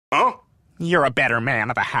Huh? You're a better man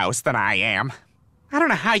of the house than I am. I don't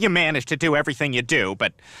know how you manage to do everything you do,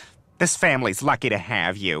 but this family's lucky to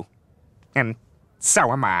have you. And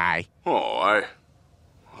so am I. Oh,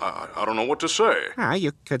 I don't know what to say.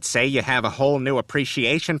 You could say you have a whole new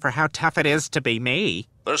appreciation for how tough it is to be me.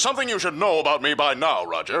 There's something you should know about me by now,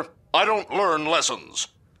 Roger. I don't learn lessons.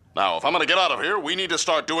 Now, if I'm gonna get out of here, we need to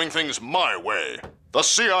start doing things my way. The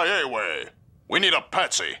CIA way. We need a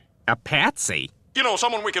patsy. A patsy? You know,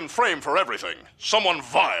 someone we can frame for everything. Someone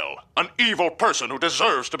vile. An evil person who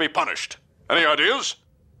deserves to be punished. Any ideas?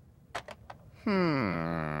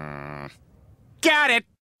 Got it!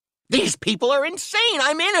 These people are insane.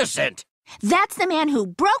 I'm innocent. That's the man who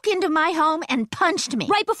broke into my home and punched me.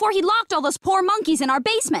 Right before he locked all those poor monkeys in our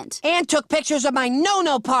basement. And took pictures of my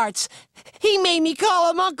no-no parts. He made me call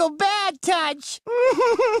him Uncle Bad Touch.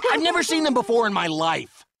 I've never seen them before in my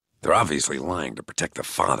life. They're obviously lying to protect the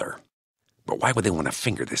father. But why would they want to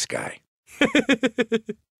finger this guy?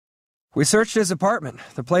 We searched his apartment.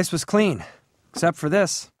 The place was clean. Except for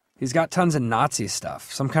this. He's got tons of Nazi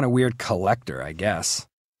stuff. Some kind of weird collector, I guess.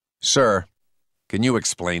 Sir, can you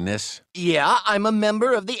explain this? Yeah, I'm a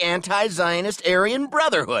member of the anti-Zionist Aryan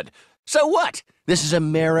Brotherhood. So what? This is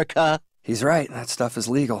America. He's right. That stuff is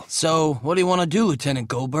legal. So, what do you want to do, Lieutenant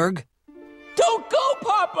Goldberg? Don't go,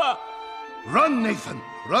 Papa! Run, Nathan.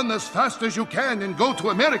 Run as fast as you can and go to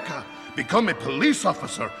America. Become a police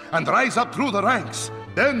officer and rise up through the ranks.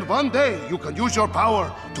 Then one day you can use your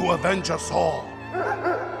power to avenge us all.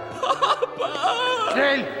 Papa!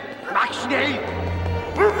 Schnell! Mach schnell!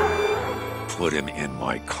 Put him in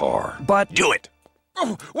my car. But... Do it!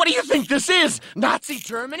 Oh, what do you think this is? Nazi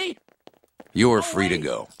Germany? You're free to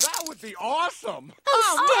go. That would be awesome!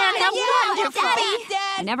 Oh, Stan, how wonderful!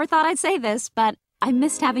 I never thought I'd say this, but I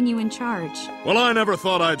missed having you in charge. Well, I never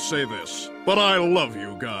thought I'd say this, but I love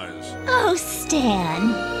you guys. Oh,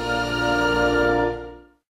 Stan.